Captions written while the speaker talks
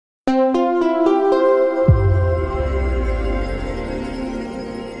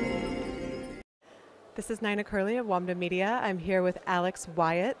This is Nina Curley of Wamda Media. I'm here with Alex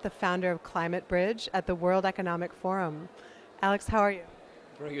Wyatt, the founder of Climate Bridge at the World Economic Forum. Alex, how are you?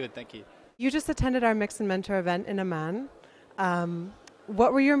 Very good, thank you. You just attended our Mix and Mentor event in Amman.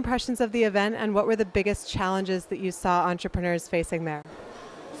 What were your impressions of the event, and what were the biggest challenges that you saw entrepreneurs facing there?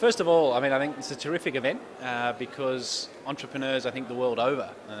 First of all, I think it's a terrific event because entrepreneurs, I think the world over,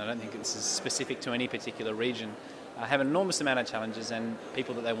 and I don't think this is specific to any particular region, have an enormous amount of challenges and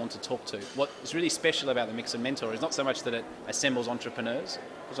people that they want to talk to. What is really special about the Mix and Mentor is not so much that it assembles entrepreneurs,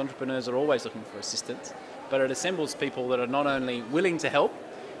 because entrepreneurs are always looking for assistance, but it assembles people that are not only willing to help,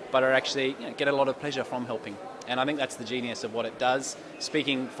 but are actually get a lot of pleasure from helping. And I think that's the genius of what it does.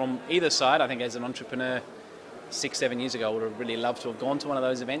 Speaking from either side, I think as an entrepreneur 6-7 years ago, I would have really loved to have gone to one of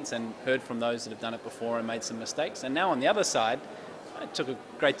those events and heard from those that have done it before and made some mistakes. And now on the other side, I took a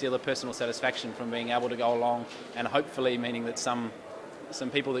great deal of personal satisfaction from being able to go along, and hopefully meaning that some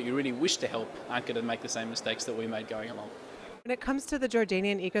people that you really wish to help aren't going to make the same mistakes that we made going along. When it comes to the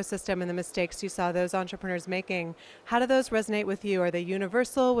Jordanian ecosystem and the mistakes you saw those entrepreneurs making, how do those resonate with you? Are they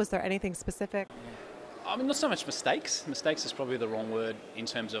universal? Was there anything specific? Not so much mistakes. Mistakes is probably the wrong word in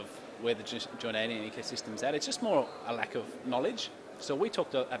terms of where the Jordanian ecosystem's at. It's just more a lack of knowledge. So we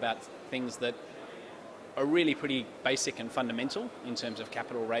talked about things that are really pretty basic and fundamental in terms of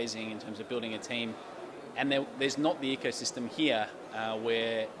capital raising, in terms of building a team. And there's not the ecosystem here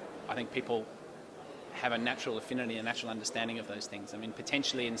where I think people have a natural affinity, a natural understanding of those things.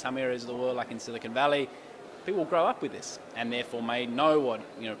 Potentially in some areas of the world, like in Silicon Valley, people grow up with this and therefore may know what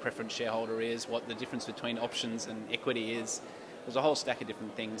preference shareholder is, what the difference between options and equity is. There's a whole stack of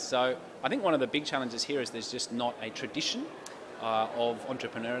different things. So I think one of the big challenges here is there's just not a tradition of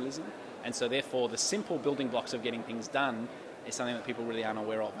entrepreneurialism. And so therefore the simple building blocks of getting things done is something that people really aren't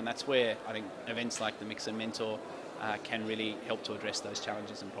aware of. And that's where I think events like the Mix and Mentor can really help to address those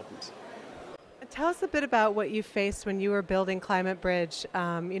challenges and problems. Tell us a bit about what you faced when you were building Climate Bridge,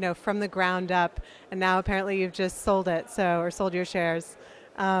 from the ground up, and now apparently you've just sold it, or sold your shares.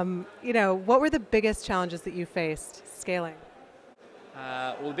 What were the biggest challenges that you faced scaling?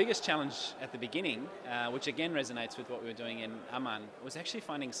 Well, the biggest challenge at the beginning, which again resonates with what we were doing in Amman, was actually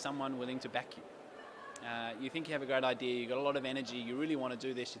finding someone willing to back you. You think you have a great idea, you've got a lot of energy, you really want to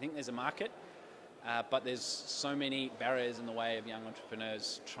do this, you think there's a market, but there's so many barriers in the way of young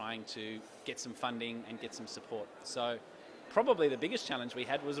entrepreneurs trying to get some funding and get some support. So probably the biggest challenge we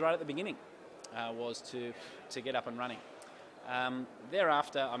had was right at the beginning, was to get up and running.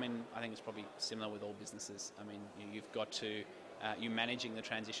 Thereafter, I think it's probably similar with all businesses. You've got to, you're managing the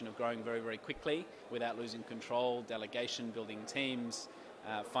transition of growing very, very quickly without losing control, delegation, building teams,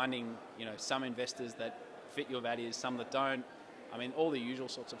 finding some investors that fit your values, some that don't. All the usual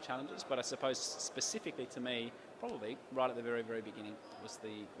sorts of challenges, but I suppose specifically to me, probably right at the very, very beginning was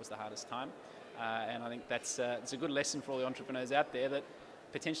the hardest time. And I think it's a good lesson for all the entrepreneurs out there that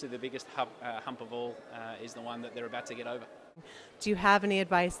potentially the biggest hump of all is the one that they're about to get over. Do you have any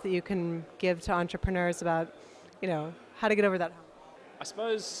advice that you can give to entrepreneurs about, how to get over that hump? I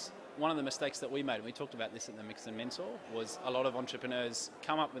suppose one of the mistakes that we made, and we talked about this at the Mix and Mentor, was a lot of entrepreneurs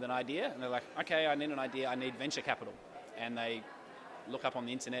come up with an idea and they're like, okay, I need an idea, I need venture capital. And they look up on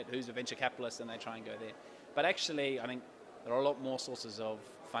the internet who's a venture capitalist and they try and go there. But actually, I think there are a lot more sources of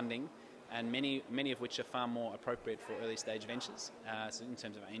funding, and many of which are far more appropriate for early stage ventures. So in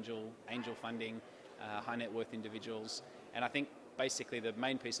terms of angel funding, high net worth individuals. And I think basically the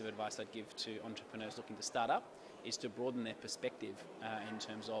main piece of advice I'd give to entrepreneurs looking to start up is to broaden their perspective in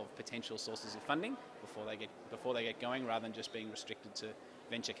terms of potential sources of funding before they get going, rather than just being restricted to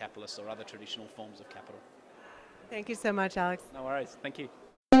venture capitalists or other traditional forms of capital. Thank you so much, Alex. No worries. Thank you.